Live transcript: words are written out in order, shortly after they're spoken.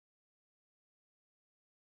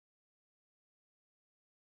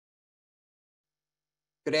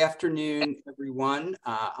Good afternoon, everyone.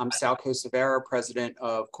 I'm Sal Kosavera, president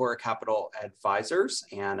of CORA Capital Advisors,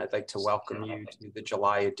 and I'd like to welcome you to the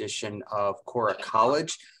July edition of CORA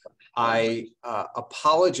College. I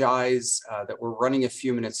apologize that we're running a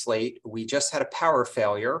few minutes late. We just had a power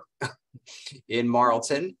failure in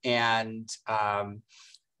Marlton, and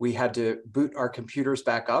we had to boot our computers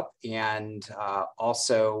back up. And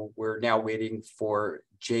also, we're now waiting for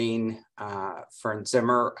Jane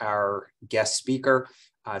Fearn-ZImmer, our guest speaker,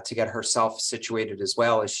 to get herself situated as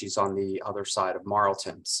well, as she's on the other side of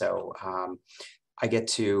Marlton. So I get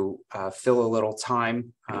to fill a little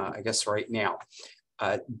time, I guess, right now.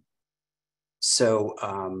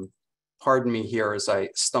 Pardon me here as I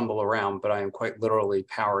stumble around, but I am quite literally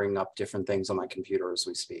powering up different things on my computer as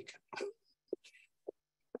we speak.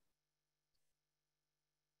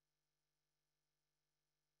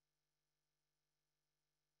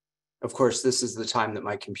 Of course, this is the time that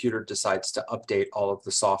my computer decides to update all of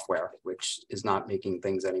the software, which is not making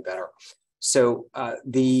things any better. So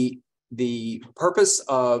the purpose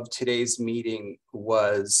of today's meeting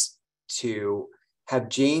was to have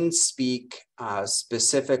Jane speak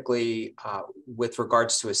specifically with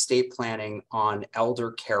regards to estate planning on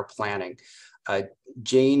elder care planning.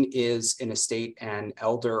 Jane is an estate and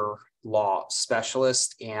elder law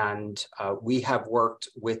specialist, and we have worked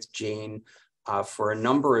with Jane for a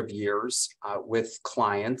number of years with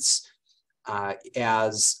clients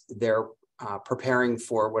as they're preparing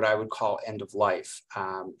for what I would call end of life.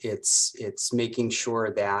 It's making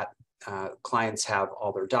sure that clients have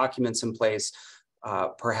all their documents in place.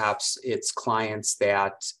 Perhaps it's clients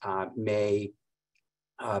that may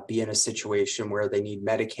be in a situation where they need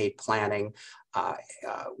Medicaid planning.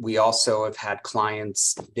 We also have had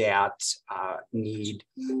clients that need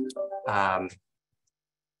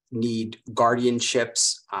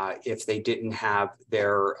guardianships if they didn't have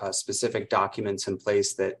their specific documents in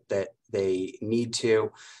place that they need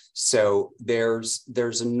to. So there's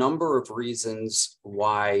a number of reasons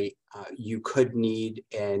why you could need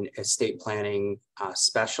an estate planning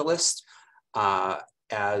specialist,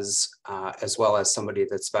 as well as somebody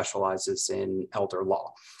that specializes in elder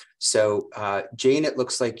law. So Jane, it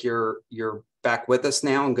looks like you're back with us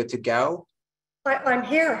now and good to go. I'm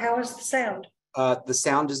here. How is the sound? The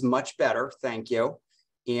sound is much better, thank you.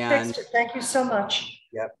 And thank you so much.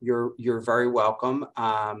 Yep, you're very welcome.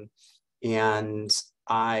 And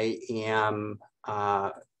I am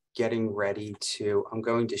getting ready to. I'm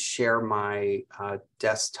going to share my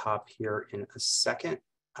desktop here in a second.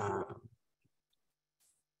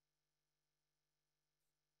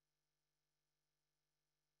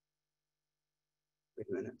 Wait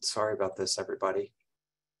a minute. Sorry about this, everybody.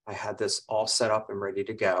 I had this all set up and ready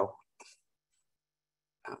to go.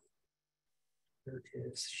 There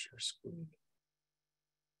it is, share screen.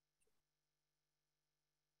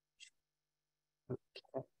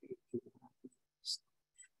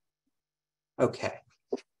 Okay.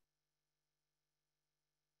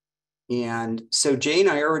 And so Jane,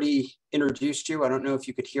 I already introduced you. I don't know if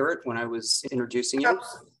you could hear it when I was introducing you.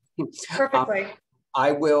 Perfectly.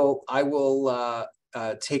 I will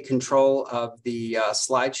take control of the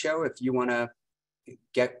slideshow if you want to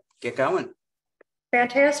get going.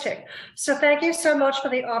 Fantastic. So thank you so much for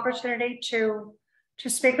the opportunity to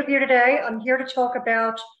speak with you today. I'm here to talk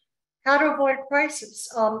about how to avoid crisis,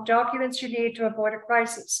 documents you need to avoid a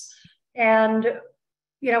crisis, and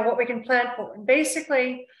what we can plan for. And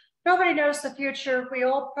basically, nobody knows the future. We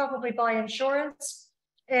all probably buy insurance,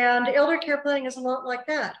 and elder care planning is a lot like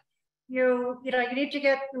that. You need to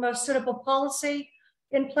get the most suitable policy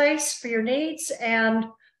in place for your needs, and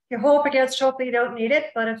you hope against hope that you don't need it.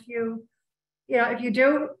 But if you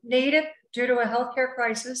do need it due to a healthcare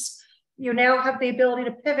crisis, you now have the ability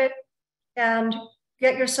to pivot and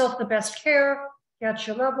get yourself the best care, get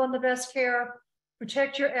your loved one the best care,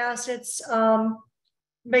 protect your assets,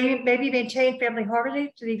 maybe maintain family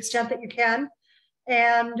harmony to the extent that you can.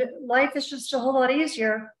 And life is just a whole lot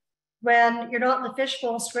easier when you're not in the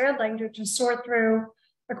fishbowl scrambling to sort through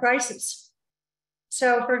a crisis.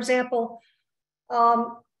 So, for example,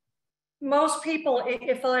 most people,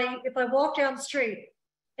 if I walk down the street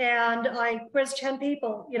and I quiz 10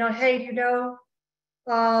 people, hey, do you know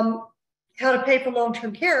how to pay for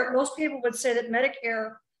long-term care? Most people would say that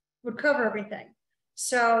Medicare would cover everything.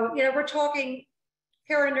 So, we're talking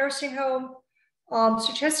care in a nursing home.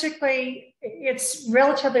 Statistically, it's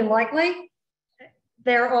relatively likely.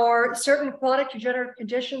 There are certain chronic degenerative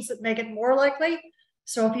conditions that make it more likely.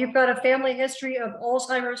 So if you've got a family history of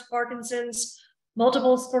Alzheimer's, Parkinson's,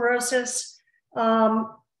 multiple sclerosis,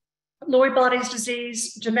 Lewy bodies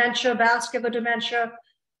disease, dementia, vascular dementia,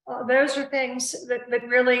 Those are things that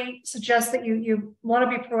really suggest that you want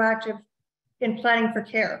to be proactive in planning for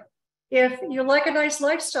care. If you like a nice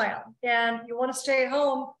lifestyle and you want to stay at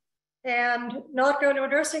home and not go to a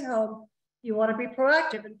nursing home, you want to be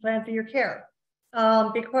proactive and plan for your care,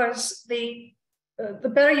 because the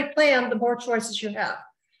better you plan, the more choices you have.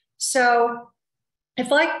 So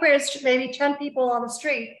if I quizzed maybe 10 people on the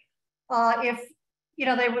street, if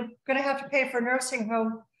they were going to have to pay for a nursing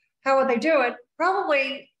home, how would they do it?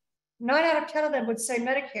 Probably 9 out of 10 of them would say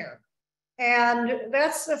Medicare. And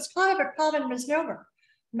that's kind of a common misnomer.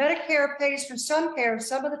 Medicare pays for some care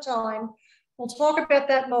some of the time. We'll talk about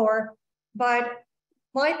that more. But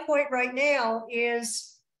my point right now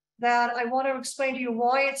is that I want to explain to you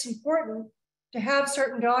why it's important to have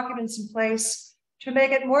certain documents in place to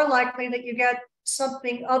make it more likely that you get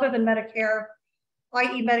something other than Medicare,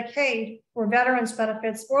 i.e. Medicaid or veterans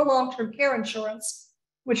benefits or long-term care insurance,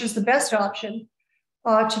 which is the best option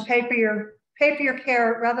to pay for your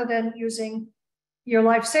care rather than using your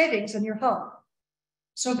life savings in your home.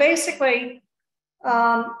 So basically,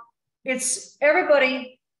 it's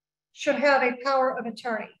everybody should have a power of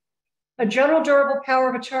attorney. A general durable power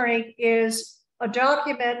of attorney is a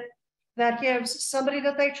document that gives somebody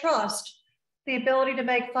that they trust the ability to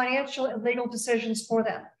make financial and legal decisions for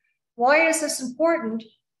them. Why is this important?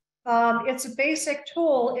 It's a basic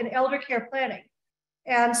tool in elder care planning.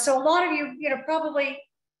 And so a lot of you, probably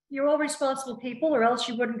you're all responsible people, or else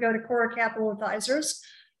you wouldn't go to CORA Capital Advisors.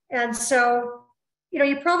 And so,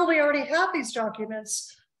 you probably already have these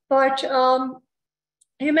documents, but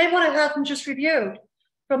you may want to have them just reviewed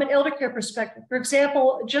from an elder care perspective. For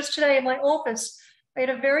example, just today in my office, I had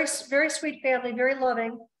a very, very sweet family, very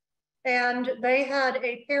loving, and they had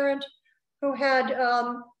a parent who had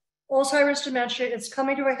Alzheimer's dementia. It's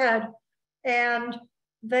coming to a head, and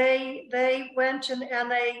they went and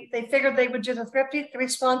they figured they would do the thrifty,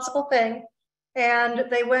 responsible thing, and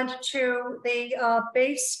they went to the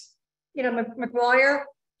base, McGuire,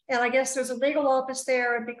 and I guess there's a legal office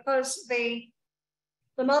there, and because the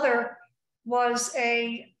mother was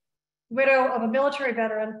a widow of a military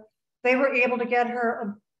veteran, they were able to get her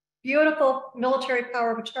a beautiful military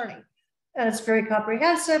power of attorney. And it's very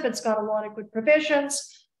comprehensive. It's got a lot of good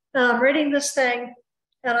provisions. Reading this thing,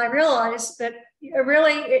 and I realized that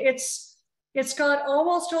it's got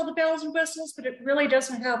almost all the bells and whistles, but it really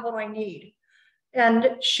doesn't have what I need.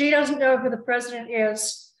 And she doesn't know who the president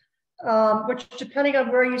is, which, depending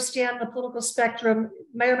on where you stand in the political spectrum,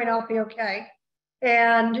 may or may not be okay.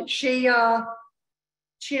 And she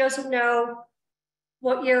doesn't know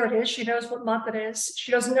what year it is. She knows what month it is.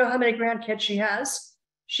 She doesn't know how many grandkids she has.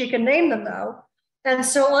 She can name them though. And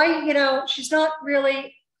so she's not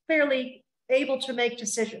really clearly able to make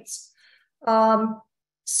decisions.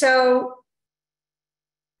 So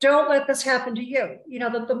don't let this happen to you.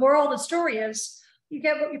 The moral of the story is you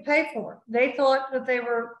get what you pay for. They thought that they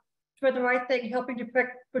were doing the right thing, helping to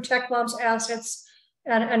protect mom's assets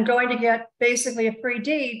and going to get basically a free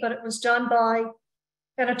deed, but it was done by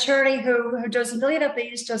an attorney who does a million of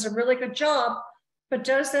these, does a really good job, but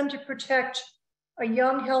does them to protect a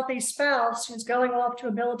young, healthy spouse who's going off to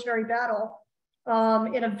a military battle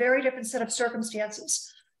in a very different set of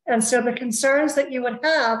circumstances. And so the concerns that you would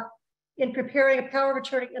have in preparing a power of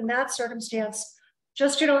attorney in that circumstance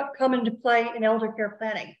just do not come into play in elder care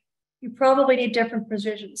planning. You probably need different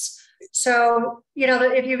provisions. So,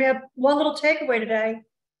 if you have one little takeaway today,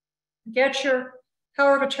 get your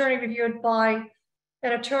power of attorney reviewed by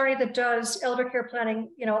an attorney that does elder care planning,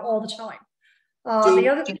 all the time. The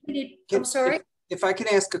other thing you need, I'm sorry. If I can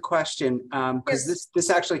ask a question, because yes. this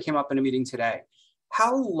actually came up in a meeting today.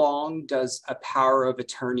 How long does a power of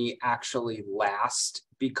attorney actually last?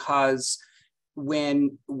 Because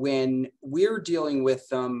when we're dealing with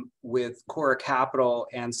them with CORA Capital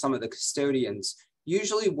and some of the custodians,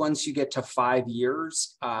 usually once you get to 5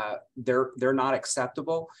 years, they're not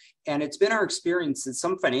acceptable. And it's been our experience that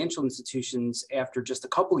some financial institutions, after just a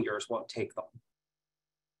couple of years, won't take them.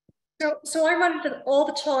 So I run into it all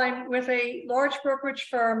the time with a large brokerage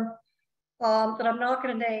firm that I'm not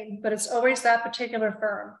going to name, but it's always that particular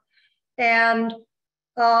firm. And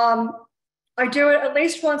I do it at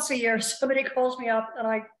least once a year. Somebody calls me up and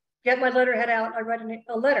I get my letterhead out. I write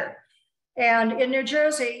a letter. And in New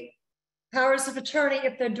Jersey, powers of attorney,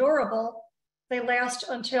 if they're durable, they last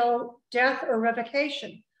until death or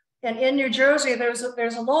revocation. And in New Jersey, there's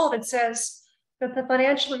a law that says that the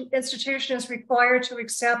financial institution is required to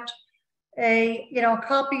accept a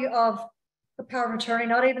copy of the power of attorney,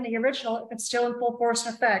 not even the original, if it's still in full force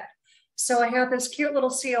and effect. So I have this cute little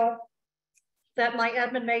seal that my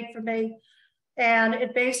admin made for me, and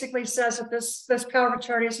it basically says that this power of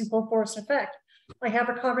attorney is in full force and effect. I have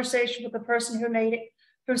a conversation with the person who made it,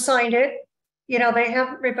 who signed it. You know, they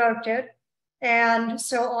haven't revoked it. And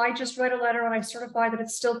so I just write a letter and I certify that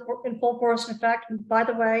it's still in full force and effect. And by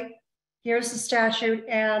the way, here's the statute.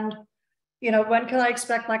 And, you know, when can I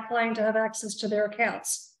expect my client to have access to their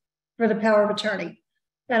accounts for the power of attorney?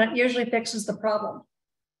 And it usually fixes the problem.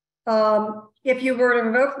 If you were to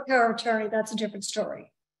revoke the power of attorney, that's a different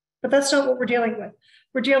story. But that's not what we're dealing with.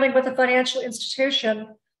 We're dealing with a financial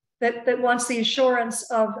institution that wants the assurance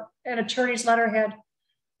of an attorney's letterhead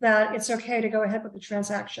that it's okay to go ahead with the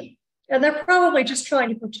transaction. And they're probably just trying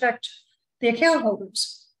to protect the account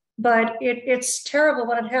holders. But it's terrible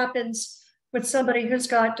when it happens with somebody who's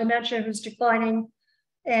got dementia, who's declining,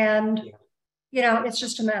 and you know, it's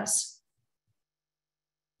just a mess.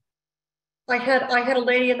 I had a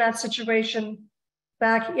lady in that situation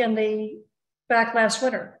back last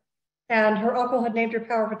winter, and her uncle had named her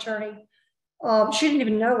power of attorney. She didn't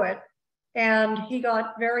even know it, and he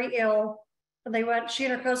got very ill. And she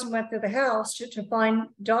and her cousin went through the house to find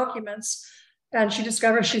documents, and she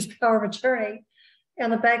discovered she's power of attorney,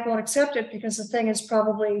 and the bank won't accept it because the thing is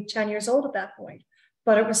probably 10 years old at that point,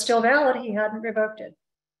 but it was still valid. He hadn't revoked it.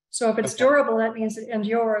 So if it's durable, that means it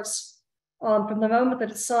endures from the moment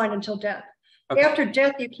that it's signed until death. Okay. After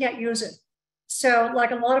death, you can't use it. So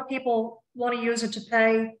like a lot of people want to use it to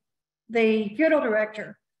pay the funeral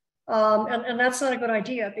director. And that's not a good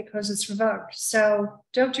idea because it's revoked. So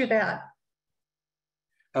don't do that.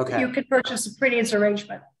 Okay. You can purchase a pre-needs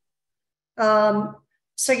arrangement.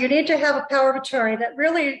 So you need to have a power of attorney that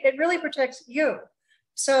really protects you.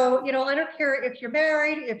 So, you know, I don't care if you're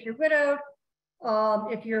married, if you're widowed,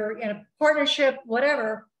 if you're in a partnership,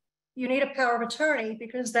 whatever, you need a power of attorney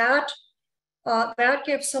because that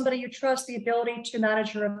gives somebody you trust the ability to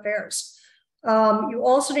manage your affairs. You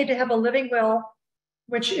also need to have a living will,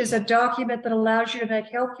 which is a document that allows you to make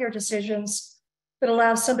healthcare decisions, that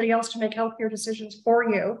allows somebody else to make healthcare decisions for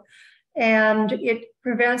you. And it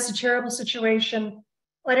prevents a terrible situation.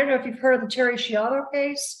 I don't know if you've heard of the Terry Schiavo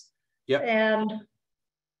case. Yep. And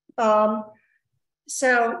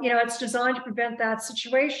so, you know, it's designed to prevent that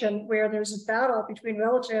situation where there's a battle between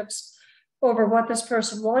relatives over what this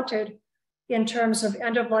person wanted in terms of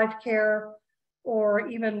end-of-life care or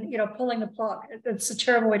even, you know, pulling the plug. It's a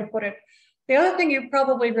terrible way to put it. The other thing you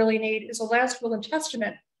probably really need is a last will and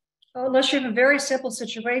testament, unless you have a very simple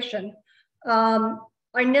situation.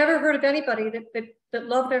 I never heard of anybody that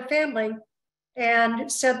loved their family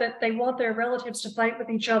and said that they want their relatives to fight with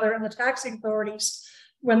each other and the taxing authorities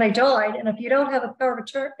when they died. And if you don't have a power of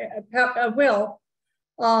attorney, a will,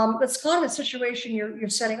 that's kind of a situation you're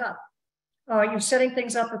setting up. You're setting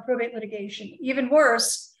things up for probate litigation. Even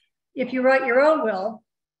worse, if you write your own will,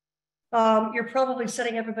 you're probably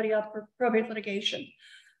setting everybody up for probate litigation.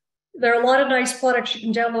 There are a lot of nice products you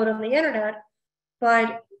can download on the internet,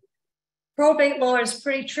 but probate law is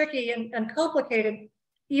pretty tricky and complicated,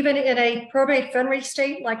 even in a probate-friendly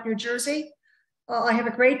state like New Jersey. I have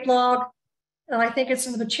a great blog, and I think it's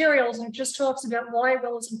in the materials, and it just talks about why a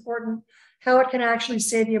will is important, how it can actually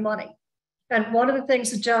save you money. And one of the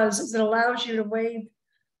things it does is it allows you to waive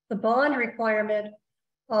the bond requirement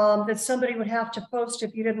that somebody would have to post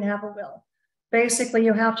if you didn't have a will. Basically,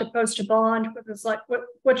 you have to post a bond,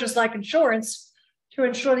 which is like insurance, to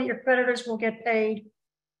ensure that your creditors will get paid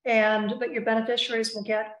and that your beneficiaries will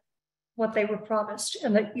get what they were promised,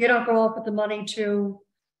 and that you don't go off with the money to,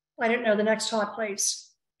 I don't know, the next hot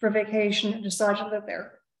place for vacation and decide to live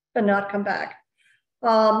there and not come back.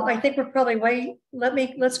 I think we're probably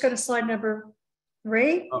let's go to slide number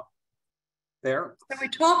 3. Oh, there. So we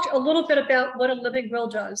talked a little bit about what a living will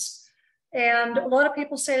does. And a lot of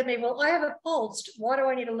people say to me, well, I have a post. Why do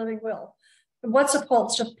I need a living will? And what's a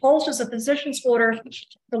post? A post is a physician's order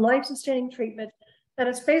for life-sustaining treatment. And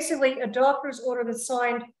it's basically a doctor's order that's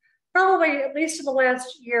signed probably at least in the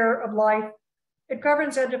last year of life. It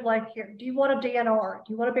governs end-of-life care. Do you want a DNR?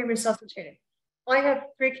 Do you want to be resuscitated? I have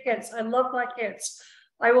 3 kids. I love my kids.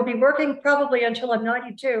 I will be working probably until I'm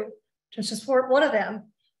 92 to support one of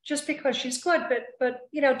them just because she's good, but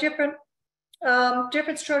you know, different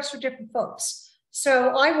strokes for different folks.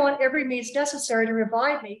 So I want every means necessary to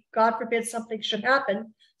revive me. God forbid something should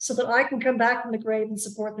happen so that I can come back from the grave and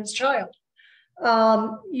support this child.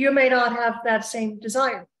 You may not have that same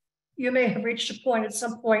desire. You may have reached a point at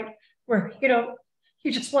some point where, you know,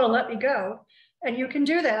 you just want to let me go. And you can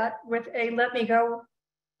do that with a let me go,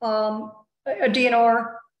 a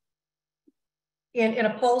DNR in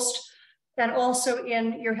a post and also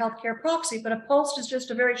in your healthcare proxy. But a post is just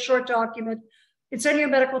a very short document. It's in your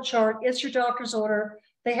medical chart. It's your doctor's order.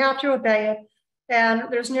 They have to obey it. And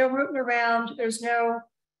there's no rooting around. There's no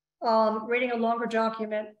reading a longer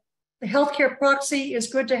document. The healthcare proxy is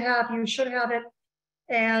good to have. You should have it,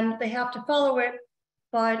 and they have to follow it.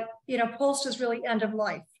 But post is really end of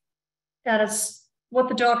life. That is what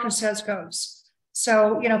the doctor says goes.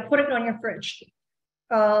 So put it on your fridge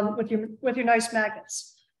with your nice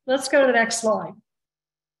magnets. Let's go to the next slide.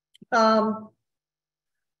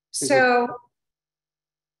 So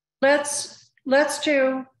let's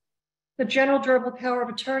do the general durable power of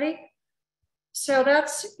attorney. So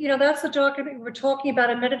that's the document we were talking about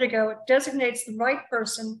a minute ago. It designates the right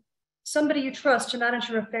person, somebody you trust to manage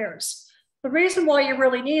your affairs. The reason why you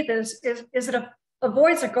really need this is it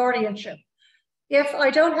avoids a guardianship. If I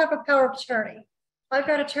don't have a power of attorney, I've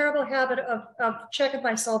got a terrible habit of checking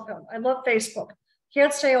my cell phone. I love Facebook.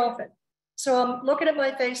 Can't stay off it. So I'm looking at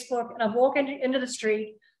my Facebook and I'm walking into the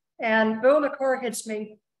street and boom, a car hits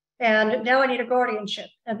me. And now I need a guardianship.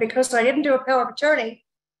 And because I didn't do a power of attorney,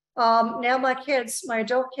 now my kids, my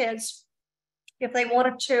adult kids, if they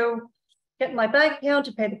wanted to get my bank account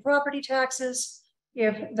to pay the property taxes,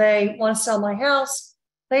 if they want to sell my house,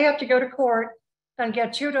 they have to go to court and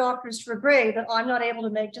get 2 doctors to agree that I'm not able to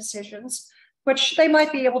make decisions, which they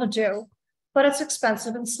might be able to do, but it's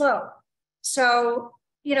expensive and slow. So,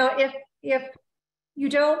 if you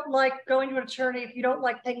don't like going to an attorney, if you don't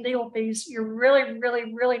like paying legal fees, you're really,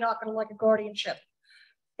 really, really not going to like a guardianship.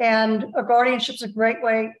 And a guardianship is a great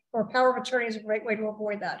way, or power of attorney is a great way to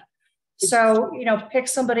avoid that. So, pick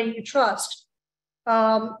somebody you trust.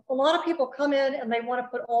 A lot of people come in and they want to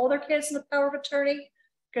put all their kids in the power of attorney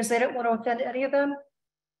because they don't want to offend any of them.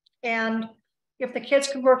 And if the kids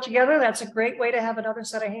can work together, that's a great way to have another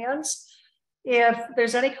set of hands. If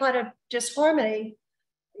there's any kind of disharmony,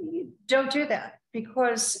 don't do that,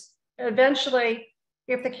 because eventually,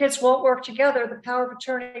 if the kids won't work together, the power of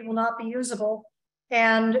attorney will not be usable,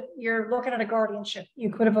 and you're looking at a guardianship.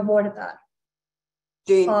 You could have avoided that.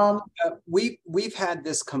 Jane, we've had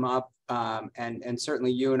this come up, and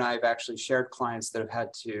certainly you and I have actually shared clients that have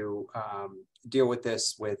had to deal with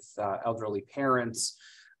this with elderly parents.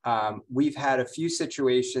 We've had a few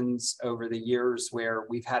situations over the years where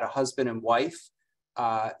we've had a husband and wife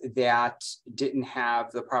that didn't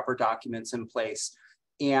have the proper documents in place.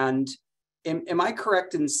 And am I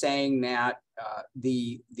correct in saying that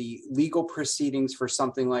the legal proceedings for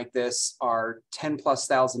something like this are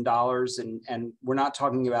 $10,000+, and we're not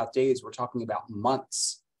talking about days, we're talking about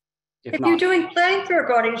months? If you're doing planning through a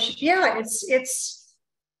guardianship, yeah,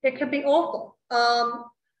 it could be awful.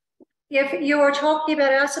 If you are talking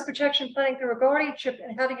about asset protection planning through a guardianship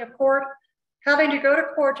and having to go to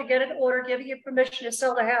court to get an order giving you permission to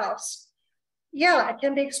sell the house, yeah, it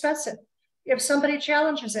can be expensive if somebody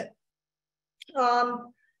challenges it.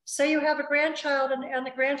 Say you have a grandchild and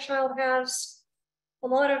the grandchild has a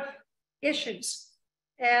lot of issues,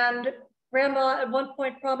 and grandma at one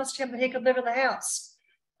point promised him that he could live in the house.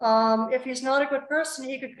 If he's not a good person,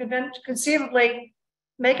 he could conceivably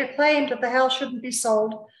make a claim that the house shouldn't be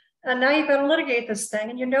sold. And now you've got to litigate this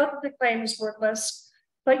thing, and you know that the claim is worthless,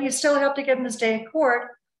 but you still have to give him his day in court,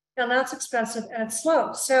 and that's expensive and it's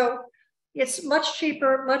slow. So it's much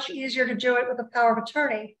cheaper, much easier to do it with a power of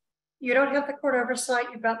attorney. You don't have the court oversight,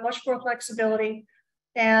 you've got much more flexibility,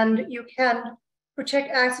 and you can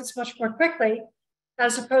protect assets much more quickly,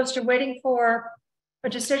 as opposed to waiting for a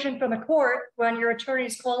decision from a court when your attorney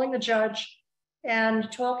is calling the judge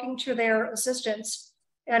and talking to their assistants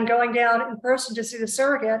and going down in person to see the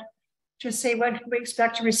surrogate to see when we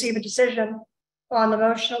expect to receive a decision on the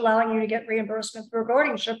motion allowing you to get reimbursement through a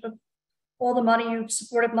guardianship of all the money you've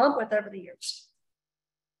supported mom with over the years.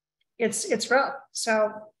 It's rough.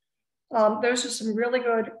 So those are some really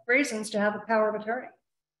good reasons to have a power of attorney.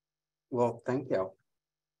 Well, thank you.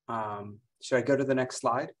 Should I go to the next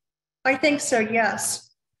slide? I think so,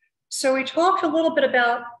 yes. So we talked a little bit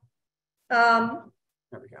about,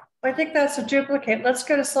 there we go. I think that's a duplicate. Let's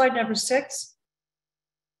go to slide number 6.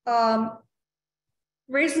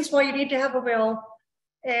 Reasons why you need to have a will.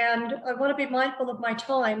 And I want to be mindful of my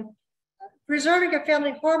time. Preserving a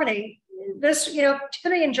family harmony. This,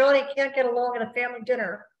 Timmy and Johnny can't get along at a family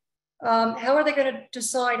dinner. How are they going to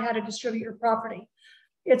decide how to distribute your property?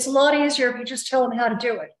 It's a lot easier if you just tell them how to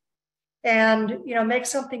do it. And, make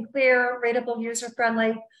something clear, readable,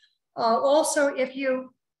 user-friendly. Also, if you're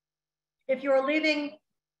leaving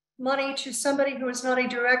money to somebody who is not a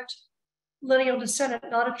direct lineal descendant,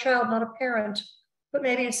 not a child, not a parent, but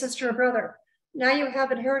maybe a sister or brother, now you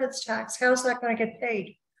have inheritance tax. How's that going to get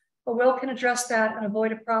paid? A will can address that and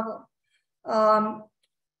avoid a problem.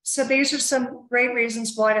 So these are some great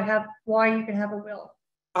reasons why you can have a will.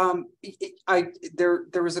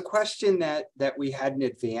 There was a question that we had in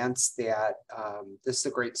advance that this is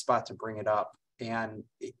a great spot to bring it up. and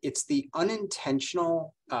it's the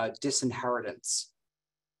unintentional disinheritance,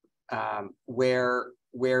 where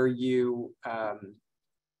you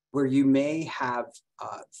may have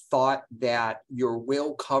thought that your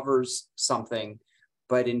will covers something,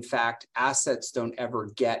 but in fact, assets don't ever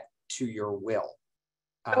get to your will.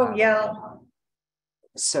 Oh, yeah.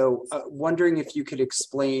 So wondering if you could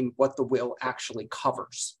explain what the will actually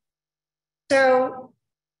covers. So,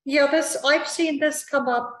 yeah, I've seen this come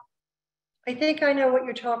up. I think I know what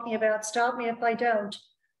you're talking about. Stop me if I don't.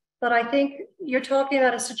 But I think you're talking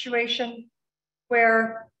about a situation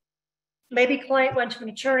where maybe client went to an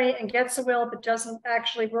attorney and gets a will, but doesn't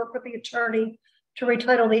actually work with the attorney to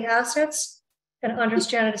retitle the assets and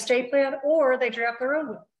understand an estate plan, or they draft their own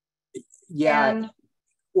will. Yeah. And,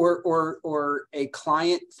 or a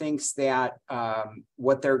client thinks that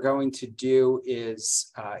what they're going to do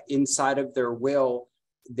is inside of their will,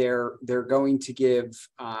 they're going to give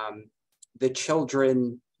the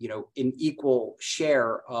children, an equal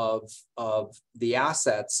share of the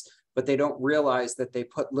assets, but they don't realize that they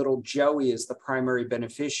put little Joey as the primary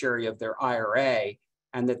beneficiary of their IRA,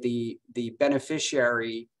 and that the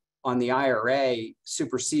beneficiary on the IRA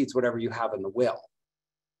supersedes whatever you have in the will.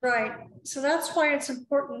 right. So that's why it's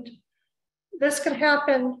important. This can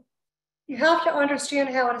happen. You have to understand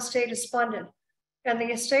how an estate is funded, and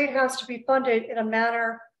the estate has to be funded in a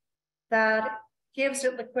manner that gives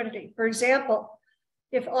it liquidity. For example,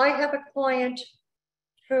 if I have a client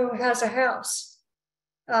who has a house,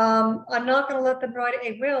 I'm not going to let them write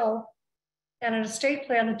a will and an estate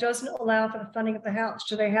plan that doesn't allow for the funding of the house.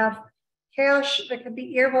 Do they have cash that can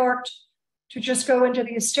be earmarked to just go into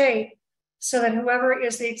the estate, so that whoever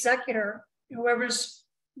is the executor, whoever's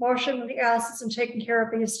marshaling the assets and taking care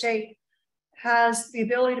of the estate, has the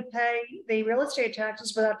ability to pay the real estate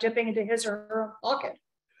taxes without dipping into his or her pocket?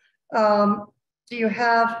 Do you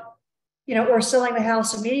have, or selling the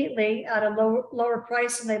house immediately at a lower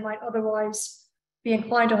price than they might otherwise be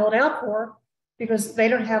inclined to hold out for, because they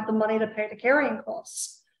don't have the money to pay the carrying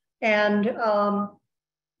costs? And,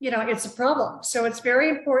 it's a problem. So it's very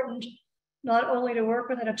important not only to work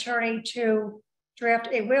with an attorney to draft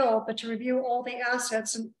a will, but to review all the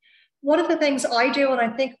assets. And one of the things I do, and I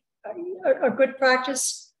think a good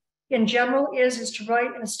practice in general is to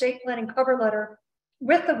write an estate planning cover letter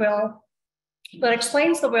with the will that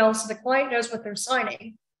explains the will so the client knows what they're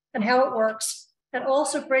signing and how it works, and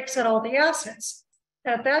also breaks out all the assets.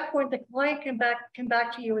 And at that point, the client can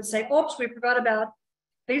back to you and say, oops, we forgot about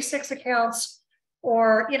these 6 accounts,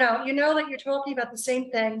 or, that you're talking about the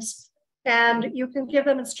same things, and you can give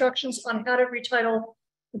them instructions on how to retitle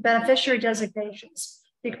the beneficiary designations,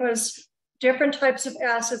 because different types of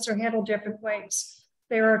assets are handled different ways.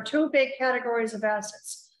 There are 2 big categories of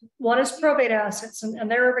assets. One is probate assets,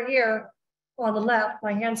 and they're over here on the left.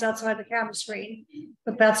 My hand's outside the camera screen,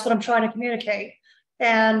 but that's what I'm trying to communicate.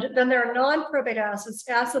 And then there are non-probate assets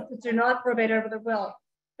that do not probate over the will,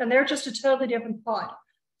 and they're just a totally different pot.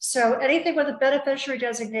 So anything with a beneficiary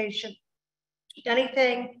designation,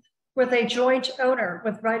 anything with a joint owner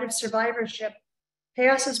with right of survivorship,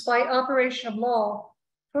 passes by operation of law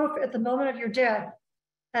proof at the moment of your death.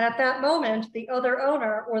 And at that moment, the other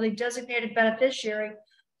owner or the designated beneficiary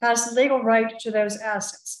has legal right to those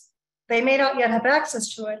assets. They may not yet have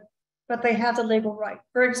access to it, but they have the legal right.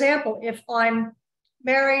 For example, if I'm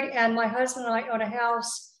married and my husband and I own a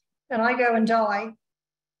house and I go and die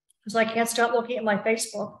because I can't stop looking at my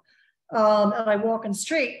Facebook, and I walk in the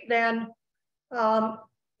street, then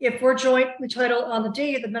if we're jointly titled on the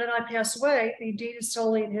deed, the minute I pass away, the deed is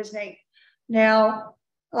solely in his name. Now,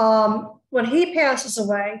 when he passes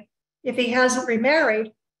away, if he hasn't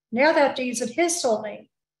remarried, now that deed's in his sole name.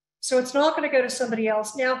 So it's not going to go to somebody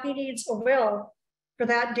else. Now he needs a will for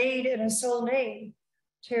that deed in his sole name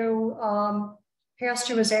to pass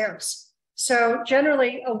to his heirs. So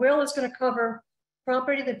generally, a will is going to cover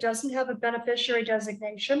property that doesn't have a beneficiary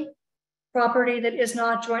designation, property that is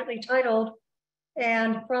not jointly titled,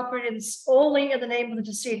 and property that's only in the name of the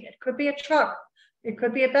decedent. It could be a truck, it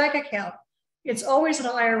could be a bank account. It's always an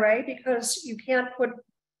IRA, because you can't put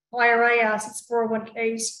IRA assets,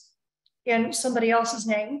 401ks, in somebody else's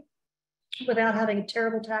name without having a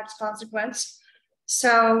terrible tax consequence.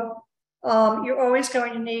 So you're always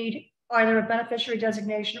going to need either a beneficiary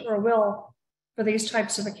designation or a will for these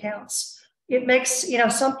types of accounts. It makes,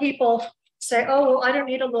 some people say, oh, well, I don't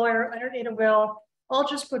need a lawyer, I don't need a will, I'll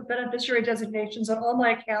just put beneficiary designations on all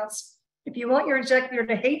my accounts. If you want your executor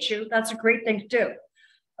to hate you, that's a great thing to do,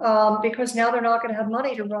 because now they're not going to have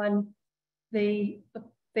money to run the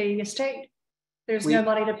estate. There's no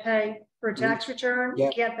money to pay for a tax return.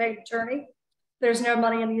 You can't pay an attorney. There's no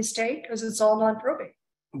money in the estate because it's all non-probate.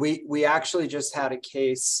 We actually just had a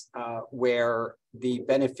case where the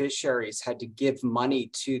beneficiaries had to give money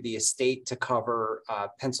to the estate to cover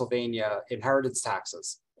Pennsylvania inheritance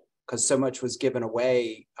taxes, because so much was given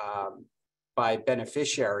away by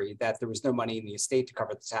beneficiary that there was no money in the estate to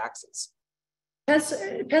cover the taxes.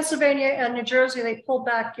 Pennsylvania and New Jersey, they pulled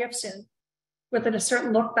back gifts in within a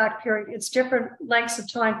certain look back period. It's different lengths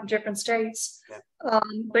of time from different states. Yeah.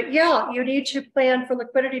 But yeah, you need to plan for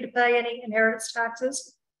liquidity to pay any inheritance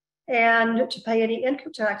taxes and to pay any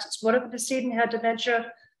income taxes. What if the decedent had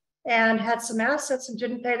dementia and had some assets and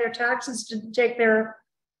didn't pay their taxes, didn't take their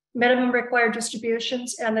minimum required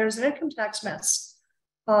distributions, and there's an income tax mess?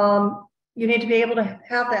 You need to be able to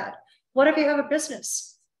have that. What if you have a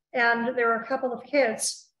business and there are a couple of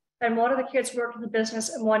kids and one of the kids worked in the business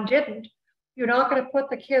and one didn't? You're not going to put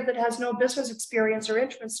the kid that has no business experience or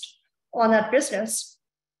interest on that business.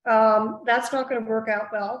 That's not going to work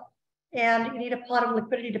out well. And you need a pot of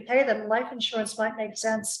liquidity to pay them. Life insurance might make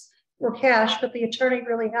sense or cash, but the attorney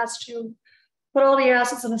really has to put all the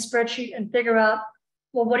assets in a spreadsheet and figure out,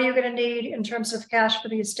 well, what are you going to need in terms of cash for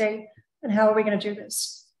the estate and how are we going to do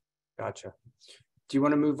this? Gotcha. Do you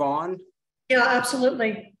want to move on? Yeah,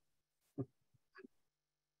 absolutely.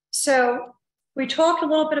 So we talked a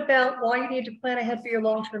little bit about why you need to plan ahead for your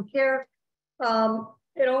long-term care.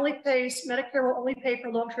 It only pays, Medicare will only pay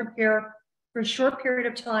for long-term care for a short period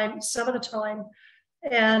of time, some of the time,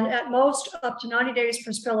 and at most up to 90 days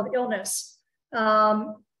per spell of illness.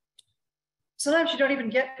 Sometimes you don't even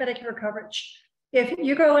get Medicare coverage. If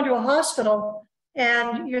you go into a hospital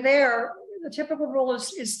and you're there, the typical rule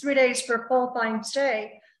is 3 days for a qualifying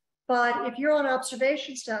stay. But if you're on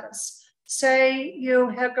observation status, say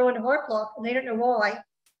you go into heart block and they don't know why,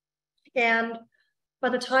 and by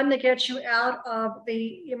the time they get you out of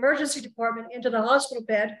the emergency department into the hospital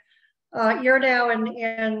bed, you're now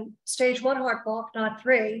in stage 1 heart block, not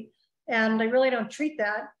 3, and they really don't treat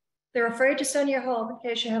that. They're afraid to send you home in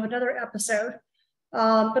case you have another episode,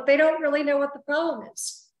 but they don't really know what the problem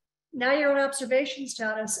is. Now you're on observation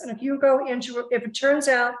status, and if you go into, if it turns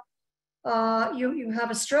out you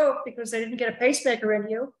have a stroke because they didn't get a pacemaker in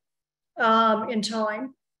you in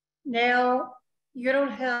time, now you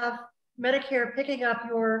don't have Medicare picking up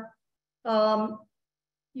your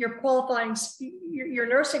qualifying, your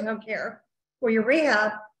nursing home care or your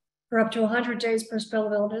rehab for up to 100 days per spell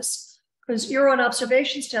of illness, because you're on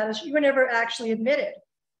observation status. You were never actually admitted.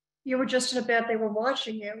 You were just in a bed, they were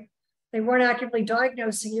watching you. They weren't actively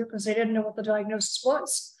diagnosing you because they didn't know what the diagnosis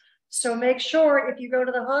was. So make sure if you go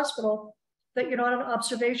to the hospital that you're not on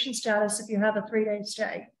observation status if you have a 3-day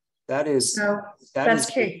stay. That's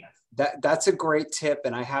key. That's a great tip.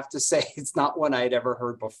 And I have to say, it's not one I'd ever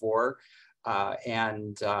heard before.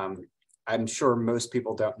 I'm sure most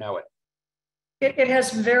people don't know it. It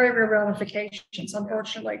has very real ramifications,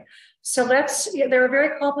 unfortunately. Yeah. So there are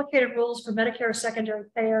very complicated rules for Medicare secondary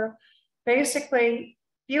payer. Basically,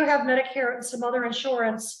 if you have Medicare and some other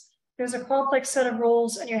insurance, there's a complex set of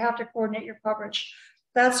rules and you have to coordinate your coverage.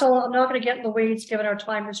 That's all. I'm not going to get in the weeds given our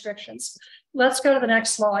time restrictions. Let's go to the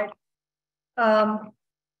next slide.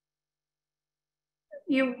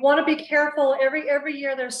 You want to be careful. Every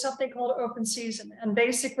year there's something called open season. And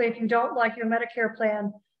basically, if you don't like your Medicare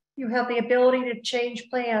plan, you have the ability to change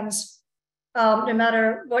plans no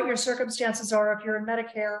matter what your circumstances are. If you're in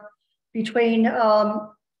Medicare, between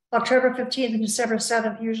October 15th and December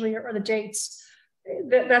 7th, usually are the dates.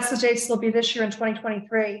 That's the dates they'll be this year in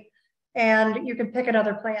 2023. And you can pick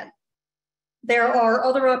another plan. There are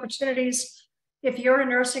other opportunities. If you're in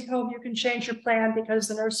a nursing home, you can change your plan because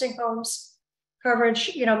the nursing homes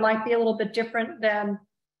coverage, might be a little bit different than,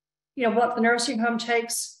 what the nursing home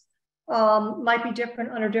takes, might be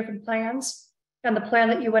different under different plans. And the plan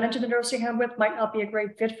that you went into the nursing home with might not be a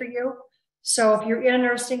great fit for you. So if you're in a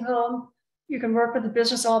nursing home, you can work with the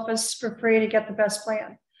business office for free to get the best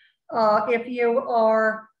plan. If you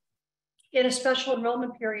are in a special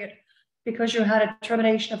enrollment period because you had a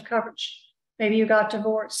termination of coverage, maybe you got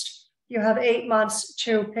divorced, you have 8 months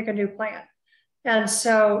to pick a new plan. And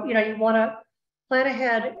so, you want to plan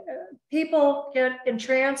ahead. People get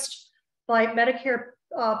entranced by Medicare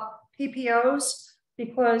PPOs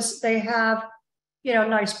because they have,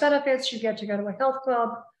 nice benefits. You get to go to a health club.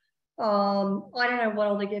 I don't know what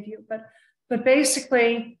all they give you, but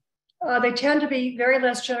basically, they tend to be very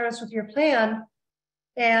less generous with your plan,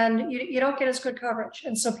 and you don't get as good coverage.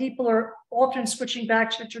 And so people are often switching back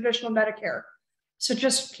to traditional Medicare. So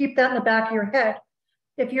just keep that in the back of your head.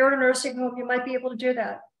 If you're in a nursing home, you might be able to do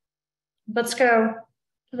that. Let's go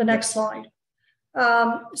to the next slide.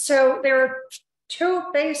 So there are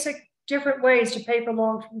 2 basic different ways to pay for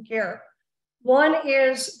long-term care. One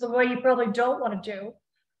is the way you probably don't want to do,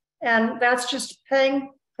 And that's just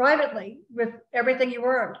paying privately with everything you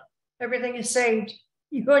earned, everything you saved,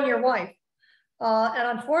 you and your wife.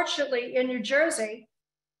 And unfortunately, in New Jersey,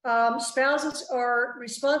 spouses are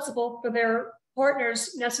responsible for their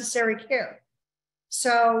partner's necessary care.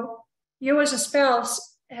 So you as a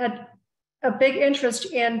spouse had a big interest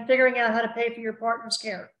in figuring out how to pay for your partner's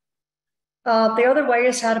care. The other way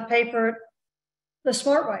is how to pay for it the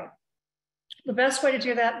smart way. The best way to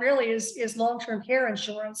do that really is long-term care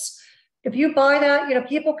insurance. If you buy that, you know,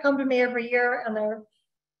 people come to me every year and they're,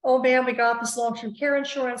 oh man, we got this long-term care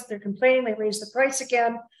insurance. They're complaining, they raised the price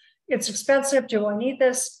again. It's expensive, do I need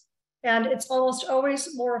this? And it's almost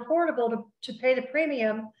always more affordable to pay the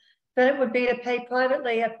premium than it would be to pay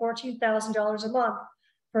privately at $14,000 a month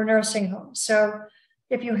for a nursing home. So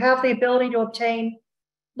if you have the ability to obtain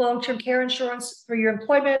long-term care insurance for your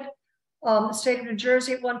employment, the state of New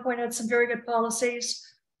Jersey at one point had some very good policies.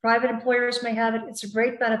 Private employers may have it. It's a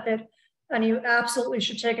great benefit, and you absolutely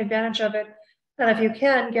should take advantage of it. And if you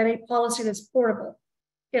can, get a policy that's portable.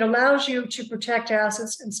 It allows you to protect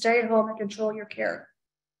assets and stay at home and control your care.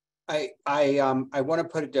 I want to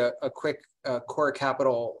put a quick CORA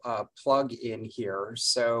Capital plug in here.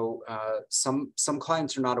 So some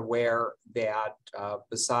clients are not aware that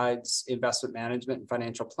besides investment management and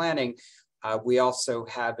financial planning, we also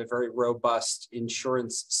have a very robust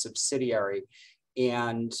insurance subsidiary,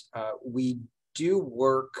 and we do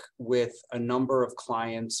work with a number of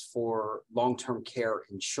clients for long-term care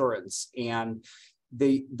insurance. And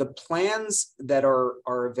the plans that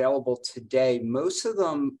are available today, most of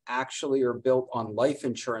them actually are built on life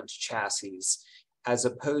insurance chassis, as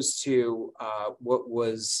opposed to what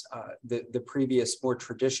was the previous more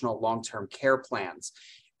traditional long-term care plans.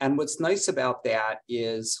 And what's nice about that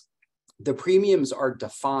is the premiums are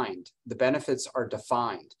defined, the benefits are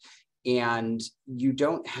defined, and you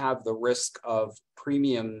don't have the risk of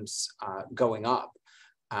premiums going up.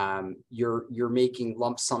 You're making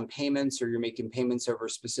lump sum payments, or you're making payments over a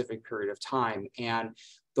specific period of time. And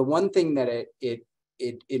the one thing that it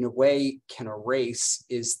in a way can erase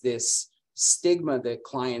is this stigma that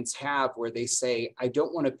clients have, where they say, I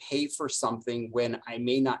don't want to pay for something when I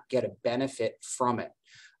may not get a benefit from it.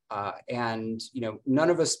 And you know, none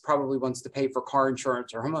of us probably wants to pay for car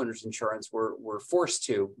insurance or homeowners insurance. We're forced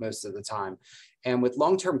to most of the time. And with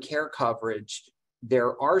long-term care coverage,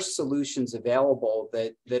 there are solutions available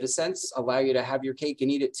that in a sense allow you to have your cake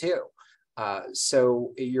and eat it too.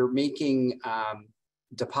 So you're making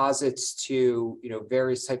deposits to, you know,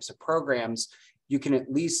 various types of programs. You can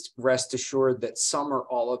at least rest assured that some or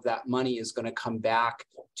all of that money is going to come back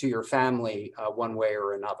to your family one way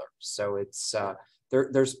or another. So it's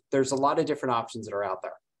there's a lot of different options that are out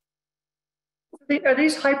there. Are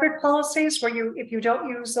these hybrid policies where if you don't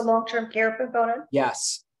use the long-term care component?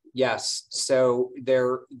 Yes. So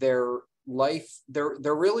they're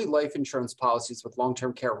really life insurance policies with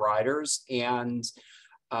long-term care riders, and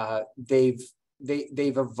they've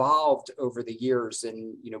evolved over the years.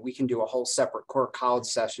 And you know, we can do a whole separate core college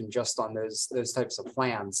session just on those types of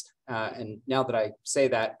plans. And now that I say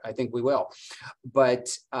that, I think we will. But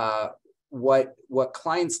what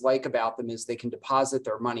clients like about them is they can deposit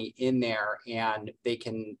their money in there and they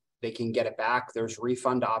can get it back. There's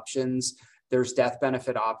refund options. There's death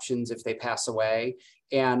benefit options if they pass away.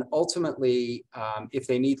 And ultimately, if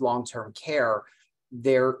they need long-term care,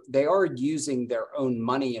 they are using their own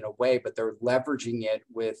money in a way, but they're leveraging it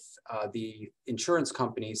with the insurance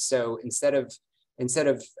companies. So instead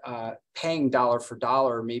of paying dollar for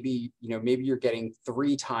dollar, maybe you're getting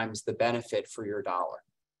 3 times the benefit for your dollar.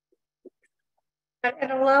 And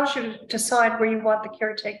it allows you to decide where you want the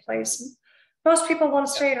care to take place. Most people want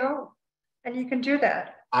to stay at home, and you can do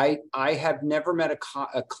that. I have never met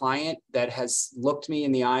a client that has looked me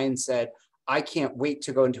in the eye and said, I can't wait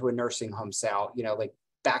to go into a nursing home, Sal, you know, like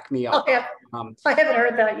back me up. Oh, yeah. I haven't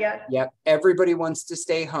heard that yet. Yeah. Everybody wants to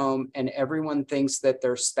stay home, and everyone thinks that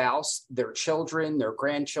their spouse, their children, their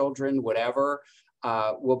grandchildren, whatever,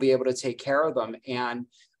 will be able to take care of them. And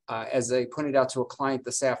as I pointed out to a client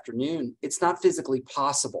this afternoon, it's not physically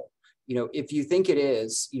possible. You know, if you think it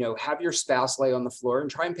is, you know, have your spouse lay on the floor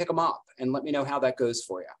and try and pick them up and let me know how that goes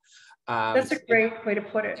for you. That's a great way to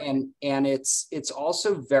put it. And it's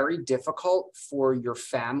also very difficult for your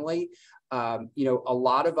family. You know, a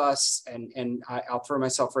lot of us, and I'll throw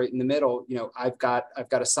myself right in the middle. You know, I've got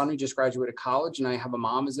a son who just graduated college, and I have a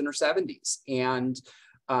mom who's in her 70s, and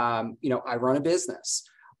you know, I run a business.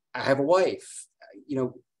 I have a wife. You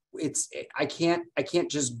know, I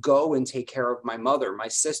can't just go and take care of my mother. My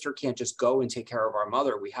sister can't just go and take care of our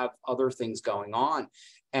mother. We have other things going on,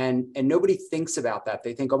 and nobody thinks about that.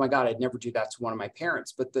 They think, oh my God, I'd never do that to one of my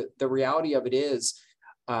parents. But the reality of it is,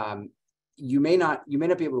 you may not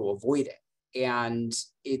be able to avoid it. And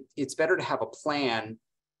it's better to have a plan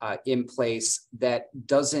in place that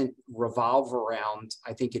doesn't revolve around,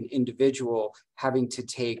 I think, an individual having to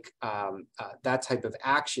take that type of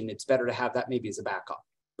action. It's better to have that maybe as a backup.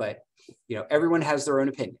 But everyone has their own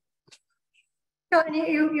opinion. And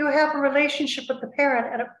you have a relationship with the parent,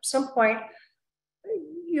 and at some point,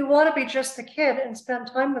 you want to be just the kid and spend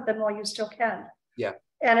time with them while you still can. Yeah.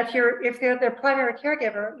 And if they're their primary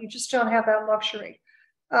caregiver, you just don't have that luxury.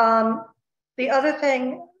 The other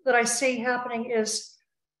thing that I see happening is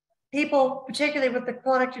people, particularly with the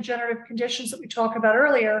chronic degenerative conditions that we talked about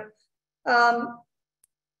earlier,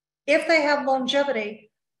 if they have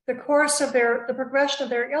longevity, the course of the progression of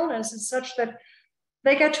their illness is such that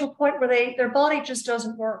they get to a point where their body just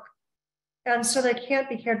doesn't work. And so they can't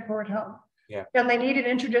be cared for at home. Yeah. And they need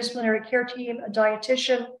an interdisciplinary care team, a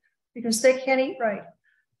dietitian, because they can't eat right.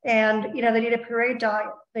 And, they need a pureed diet.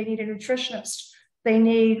 They need a nutritionist. They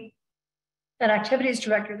need an activities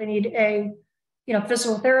director. They need a,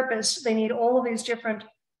 physical therapist. They need all of these different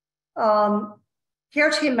care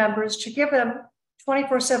team members to give them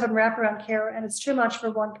 24/7 wraparound care. And it's too much for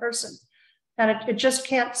one person. And it just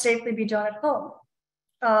can't safely be done at home.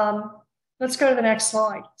 Let's go to the next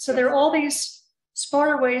slide. So there are all these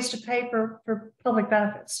smarter ways to pay for public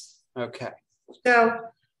benefits. Okay. So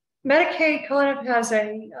Medicaid kind of has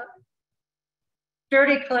a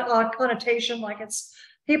dirty connotation, like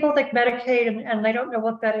people think Medicaid and they don't know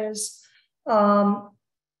what that is. And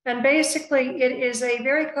basically it is a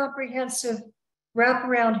very comprehensive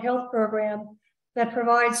wraparound health program that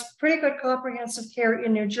provides pretty good comprehensive care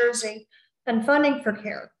in New Jersey and funding for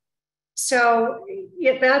care. So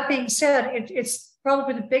that being said, it's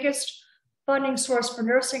probably the biggest funding source for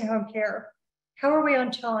nursing home care. How are we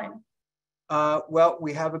on time? Well,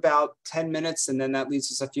 we have about 10 minutes, and then that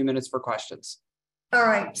leaves us a few minutes for questions. All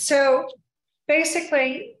right. So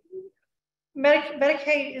basically,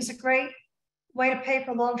 Medicaid is a great way to pay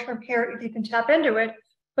for long-term care if you can tap into it,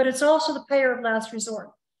 but it's also the payer of last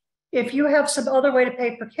resort. If you have some other way to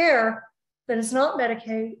pay for care that is not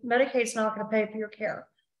Medicaid, Medicaid's not going to pay for your care.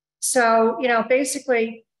 So,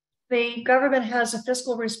 basically, the government has a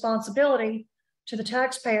fiscal responsibility to the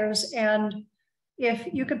taxpayers, and if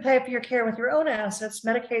you can pay for your care with your own assets,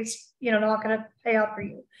 Medicaid's, not going to pay out for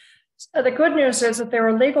you. So the good news is that there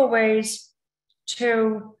are legal ways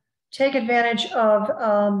to take advantage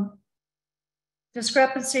of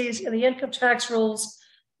discrepancies in the income tax rules,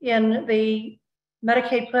 in the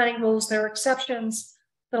Medicaid planning rules. There are exceptions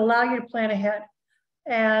that allow you to plan ahead.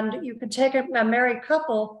 And you can take a married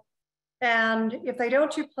couple, and if they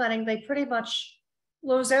don't do planning, they pretty much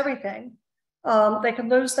lose everything. They can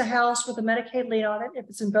lose the house with a Medicaid lien on it if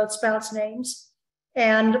it's in both spouse names,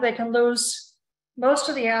 and they can lose most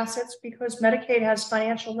of the assets because Medicaid has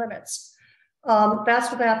financial limits.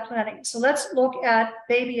 That's without planning. So let's look at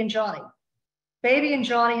Baby and Johnny. Baby and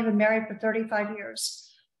Johnny have been married for 35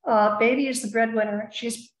 years. Baby is the breadwinner.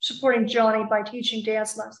 She's supporting Johnny by teaching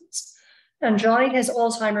dance lessons. And Johnny has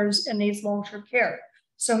Alzheimer's and needs long-term care.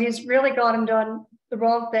 So he's really got him done the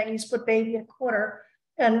wrong thing. He's put Baby in a corner,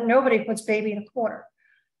 and nobody puts Baby in a corner.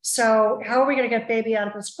 So how are we going to get Baby out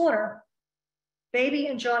of this corner? Baby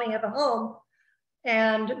and Johnny have a home,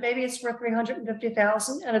 and maybe it's worth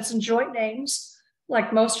 $350,000, and it's in joint names,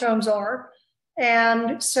 like most homes are.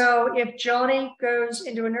 And so if Johnny goes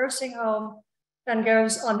into a nursing home and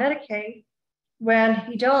goes on Medicaid, when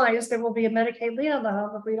he dies, there will be a Medicaid lien on the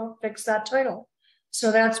home if we don't fix that title.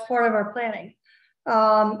 So that's part of our planning.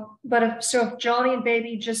 But if Johnny and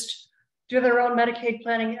Baby just do their own Medicaid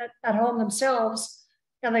planning at home themselves,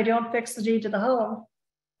 and they don't fix the deed to the home,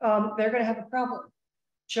 they're going to have a problem.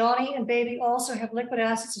 Johnny and Baby also have liquid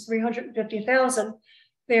assets of $350,000.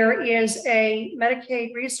 There is a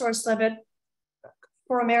Medicaid resource limit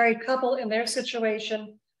for a married couple in their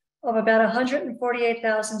situation of about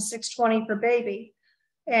 $148,620 for Baby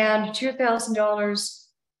and $2,000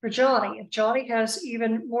 for Johnny. If Johnny has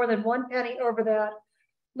even more than one penny over that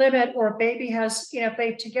limit, or Baby has, if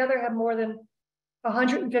they together have more than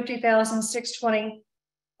 $150,620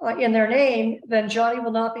 in their name, then Johnny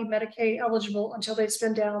will not be Medicaid eligible until they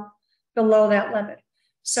spend down below that limit.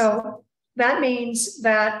 So that means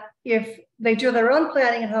that if they do their own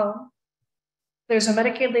planning at home, there's a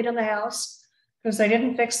Medicaid lien in the house because they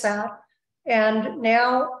didn't fix that. And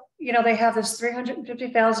now, they have this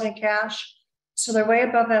 $350,000 in cash. So they're way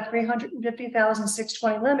above that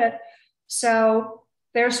 $350,620 limit. So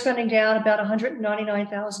they're spending down about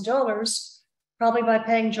 $199,000, probably by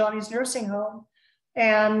paying Johnny's nursing home.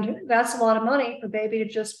 And that's a lot of money for Baby to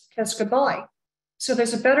just kiss goodbye. So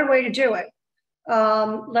there's a better way to do it.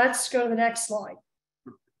 Let's go to the next slide.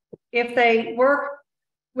 if they work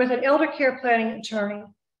with an elder care planning attorney,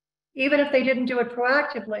 even if they didn't do it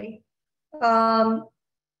proactively,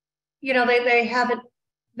 you know,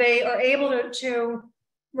 they are able to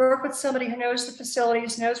work with somebody who knows the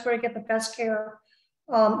facilities, knows where to get the best care,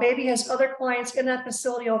 maybe has other clients in that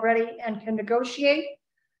facility already and can negotiate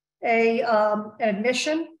an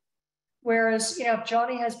admission. Whereas, you know, if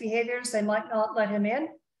Johnny has behaviors, they might not let him in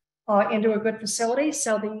into a good facility.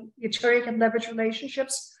 So the attorney can leverage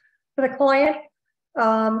relationships for the client.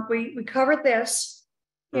 We covered this,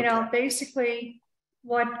 you know, basically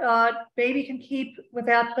what baby can keep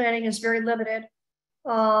without planning is very limited.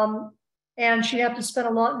 And she'd have to spend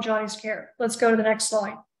a lot in Johnny's care. Let's go to the next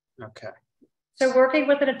slide. Okay. So working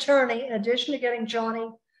with an attorney, in addition to getting Johnny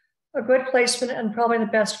a good placement and probably the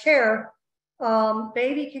best care,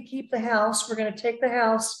 baby can keep the house. We're going to take the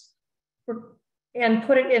house and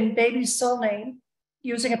put it in baby's sole name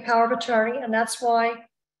using a power of attorney. And that's why,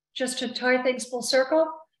 just to tie things full circle,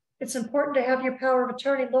 it's important to have your power of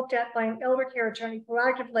attorney looked at by an elder care attorney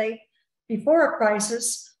proactively before a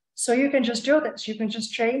crisis. So you can just do this. You can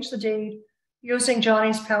just change the deed using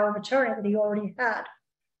Johnny's power of attorney that he already had,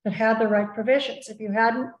 that had the right provisions. If you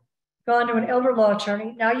hadn't gone to an elder law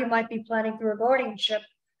attorney, now you might be planning through a guardianship,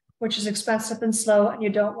 which is expensive and slow, and you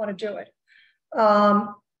don't want to do it.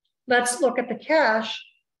 Let's look at the cash.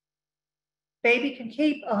 Baby can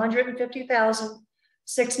keep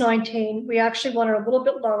 $150,619. We actually want her a little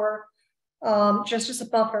bit lower, just as a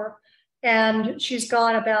buffer. And she's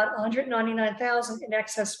got about $199,000 in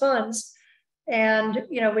excess funds. And,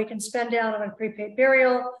 you know, we can spend down on a prepaid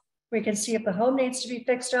burial. We can see if the home needs to be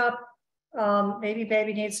fixed up. Maybe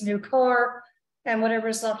baby needs a new car, and whatever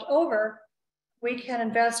is left over, we can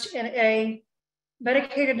invest in a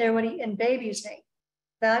Medicaid annuity in baby's name.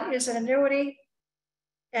 That is an annuity.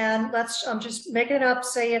 And I'm just making it up,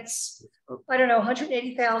 say it's, I don't know,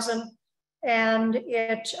 $180,000. And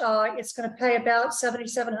it's going to pay about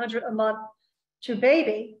 $7,700 a month to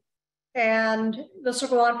baby. And this will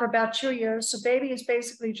go on for about 2 years. So baby is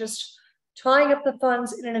basically just tying up the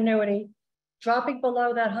funds in an annuity, dropping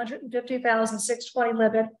below that $150,620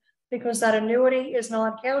 limit because that annuity is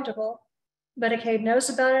non-countable. Medicaid knows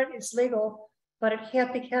about it, it's legal, but it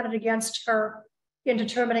can't be counted against her in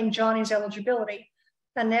determining Johnny's eligibility.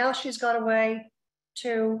 And now she's got a way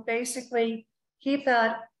to basically keep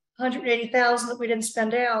that $180,000 that we didn't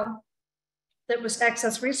spend down, that was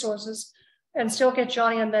excess resources, and still get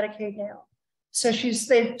Johnny on Medicaid now. So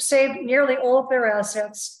they've saved nearly all of their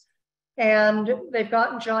assets, and they've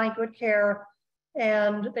gotten Johnny good care,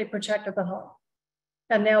 and they protected the home.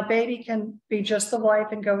 And now baby can be just the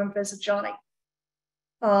wife and go and visit Johnny.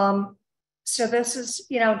 So this is,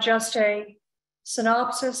 you know, just a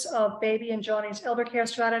synopsis of baby and Johnny's elder care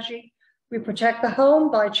strategy. We protect the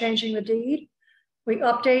home by changing the deed. We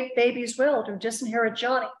update baby's will to disinherit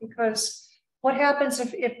Johnny, because what happens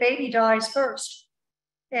if baby dies first?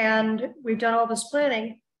 And we've done all this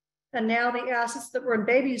planning, and now the assets that were in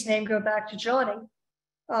baby's name go back to Johnny.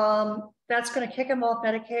 That's going to kick him off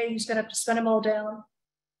Medicaid. He's going to have to spend them all down,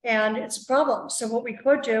 and it's a problem. So what we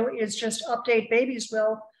could do is just update baby's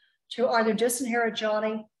will to either disinherit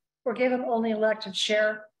Johnny or give him only elected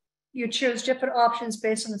share. You choose different options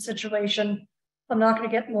based on the situation. I'm not going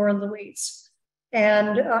to get more in the weeds.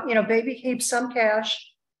 And you know, baby keeps some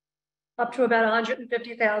cash up to about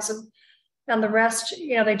 $150,000, and the rest,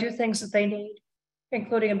 you know, they do things that they need,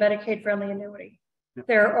 including a Medicaid-friendly annuity. Yep.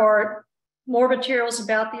 There are more materials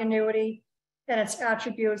about the annuity and its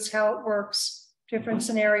attributes, how it works, different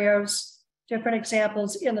scenarios, different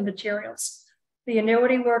examples in the materials. The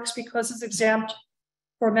annuity works because it's exempt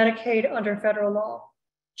for Medicaid under federal law.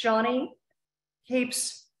 Johnny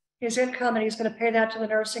keeps his income, and he's going to pay that to the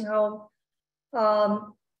nursing home.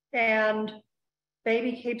 And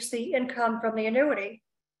baby keeps the income from the annuity,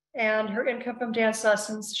 and her income from dance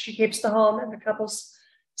lessons. She keeps the home and the couple's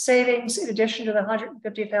savings, in addition to the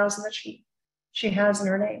 $150,000 that she has in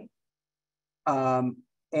her name.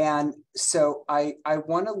 And so I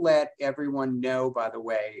want to let everyone know, by the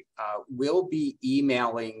way, we'll be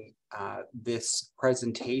emailing this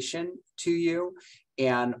presentation to you,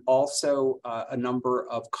 and also a number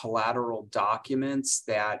of collateral documents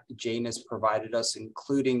that Jane has provided us,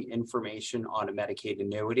 including information on a Medicaid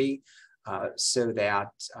annuity, so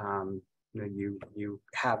that you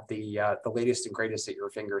have the latest and greatest at your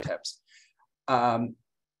fingertips.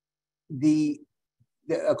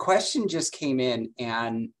 A question just came in,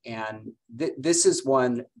 and this is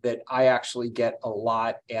one that I actually get a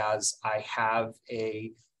lot, as I have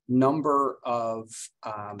a number of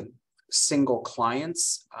single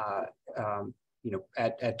clients, you know,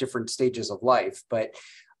 at different stages of life. But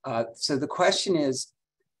so the question is,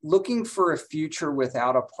 looking for a future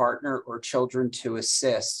without a partner or children to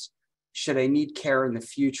assist, should I need care in the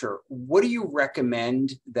future, what do you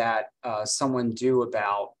recommend that someone do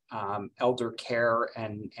about elder care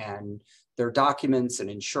and their documents and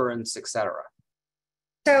insurance, et cetera?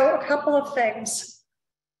 So a couple of things.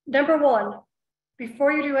 Number one,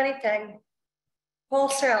 before you do anything, call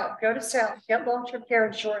Sal, go to Sal, get long-term care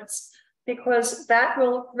insurance, because that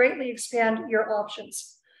will greatly expand your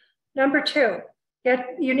options. Number two,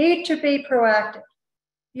 you need to be proactive.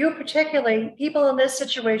 You particularly, people in this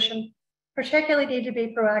situation, particularly need to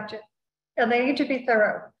be proactive, and they need to be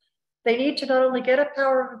thorough. They need to not only get a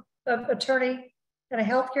power of attorney and a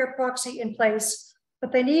healthcare proxy in place,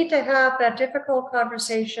 but they need to have that difficult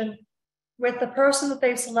conversation with the person that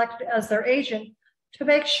they've selected as their agent to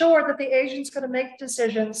make sure that the agent's going to make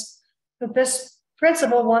decisions that this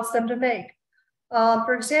principal wants them to make.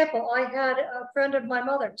 For example, I had a friend of my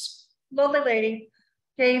mother's, lovely lady,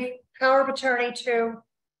 gave power of attorney to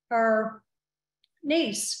her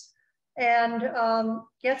niece and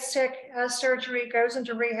gets sick, has surgery, goes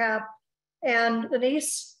into rehab, and the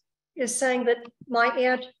niece is saying that my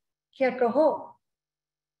aunt can't go home,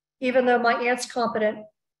 even though my aunt's competent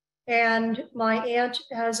and my aunt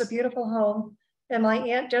has a beautiful home and my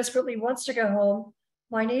aunt desperately wants to go home.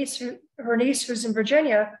 My niece, her niece who's in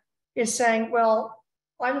Virginia, is saying, well,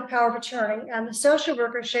 I'm the power of attorney, and the social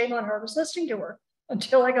worker, shame on her, was listening to her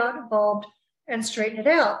until I got involved and straightened it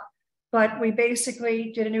out. But we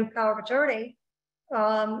basically did a new power of attorney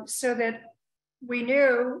so that we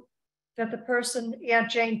knew that the person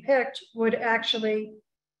Aunt Jane picked would actually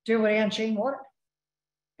do what Aunt Jane wanted.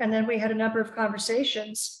 And then we had a number of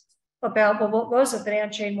conversations about, well, what was it that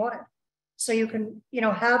Aunt Jane wanted? So you can,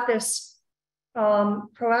 have this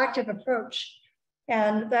proactive approach.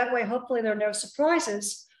 And that way, hopefully there are no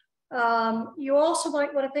surprises. You also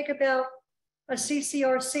might want to think about a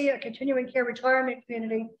CCRC, a continuing care retirement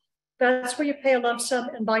community. That's where you pay a lump sum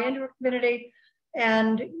and buy into a community.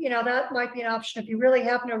 And, that might be an option if you really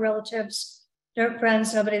have no relatives, no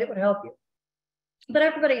friends, nobody that would help you. But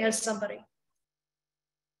everybody has somebody.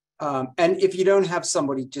 And if you don't have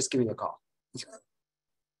somebody, just give me a call.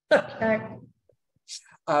 Okay.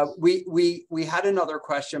 We had another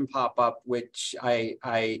question pop up, which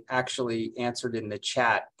I actually answered in the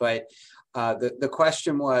chat, but the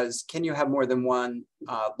question was, can you have more than one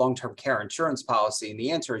long-term care insurance policy? And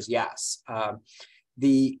the answer is yes.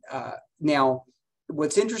 Now,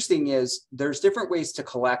 what's interesting is there's different ways to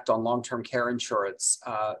collect on long-term care insurance.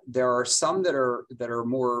 There are some that are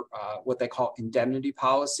more what they call indemnity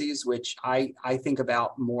policies, which I think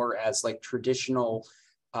about more as like traditional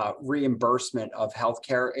reimbursement of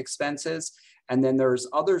healthcare expenses. And then there's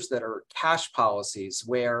others that are cash policies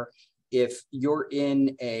where if you're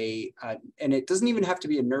in and it doesn't even have to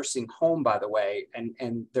be a nursing home, by the way,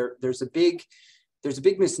 and there's a big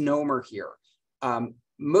misnomer here.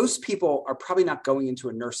 Most people are probably not going into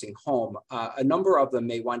a nursing home. A number of them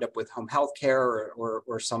may wind up with home health care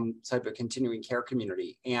or some type of continuing care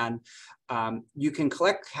community. And you can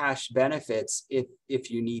collect cash benefits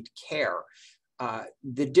if you need care.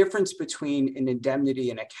 The difference between an indemnity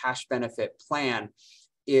and a cash benefit plan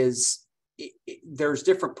is there's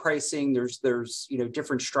different pricing, there's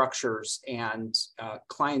different structures, and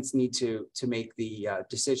clients need to make the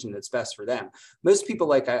decision that's best for them. Most people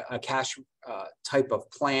like a cash type of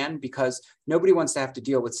plan because nobody wants to have to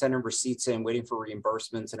deal with sending receipts in, waiting for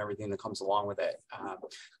reimbursements and everything that comes along with it.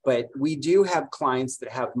 But we do have clients that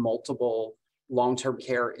have multiple long-term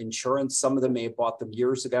care insurance. Some of them may have bought them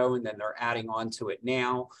years ago and then they're adding on to it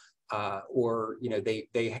now. Or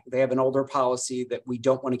they have an older policy that we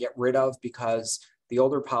don't want to get rid of because the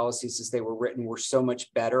older policies as they were written were so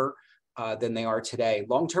much better than they are today.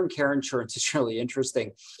 Long-term care insurance is really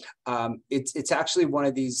interesting. It's actually one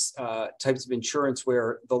of these types of insurance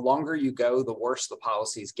where the longer you go, the worse the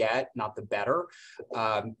policies get, not the better,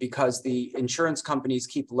 because the insurance companies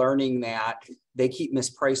keep learning that they keep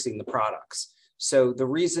mispricing the products. So the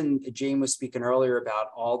reason Jane was speaking earlier about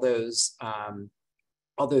all those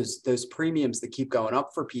premiums that keep going up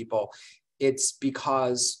for people, it's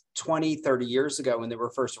because 20, 30 years ago when they were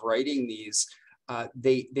first writing these,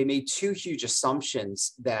 they made two huge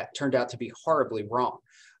assumptions that turned out to be horribly wrong.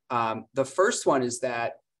 The first one is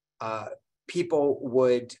that people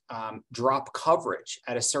would drop coverage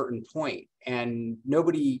at a certain point, and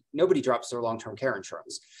nobody drops their long-term care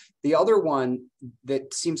insurance. The other one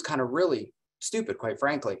that seems kind of really stupid, quite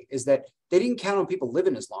frankly, is that they didn't count on people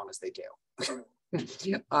living as long as they do.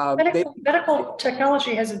 Medical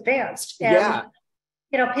technology has advanced, and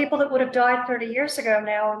yeah, people that would have died 30 years ago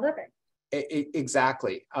now are living.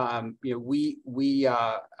 Exactly. You know, we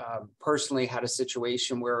personally had a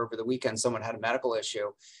situation where over the weekend someone had a medical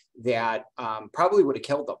issue that probably would have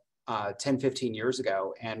killed them 10, 15 years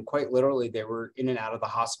ago. And quite literally, they were in and out of the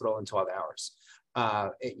hospital in 12 hours.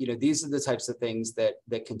 You know, these are the types of things that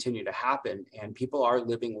continue to happen, and people are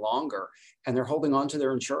living longer and they're holding on to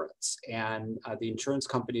their insurance, and the insurance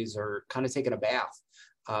companies are kind of taking a bath,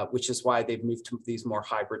 which is why they've moved to these more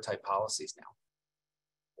hybrid type policies now.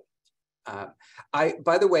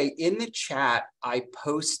 By the way, in the chat, I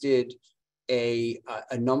posted a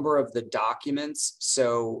number of the documents.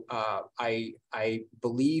 So I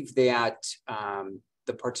believe that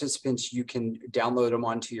the participants, you can download them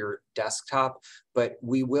onto your desktop, but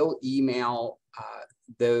we will email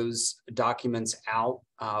those documents out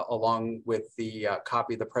along with the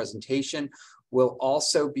copy of the presentation. We'll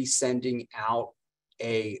also be sending out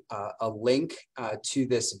a link to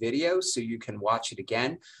this video so you can watch it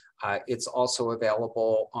again. It's also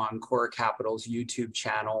available on CORA Capital's YouTube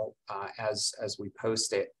channel as we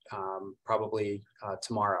post it probably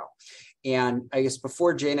tomorrow. And I guess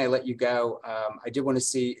before Jane, I let you go, I did want to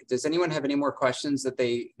see, does anyone have any more questions that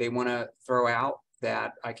they want to throw out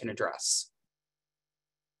that I can address?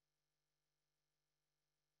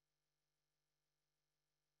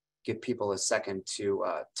 Give people a second to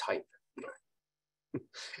type.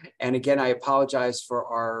 And again, I apologize for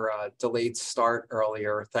our delayed start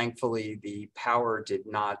earlier. Thankfully, the power did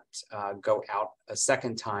not go out a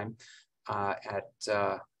second time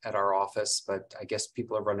at our office, but I guess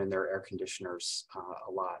people are running their air conditioners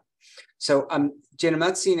a lot. So, Jen, I'm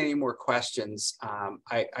not seeing any more questions.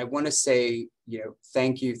 I want to say, you know,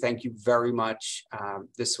 thank you very much.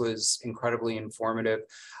 This was incredibly informative.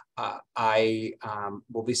 I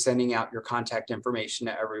will be sending out your contact information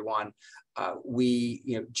to everyone. You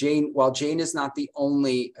know, Jane, while Jane is not the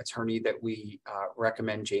only attorney that we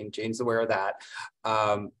recommend, Jane's aware of that.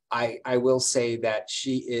 I will say that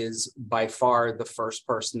she is by far the first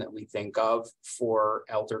person that we think of for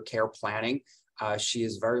elder care planning. She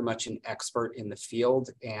is very much an expert in the field,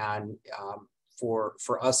 and for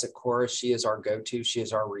us at CORA, she is our go-to. She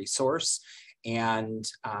is our resource. And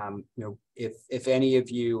you know, if any of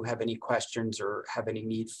you have any questions or have any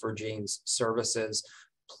need for Jane's services,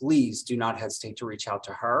 please do not hesitate to reach out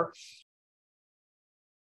to her.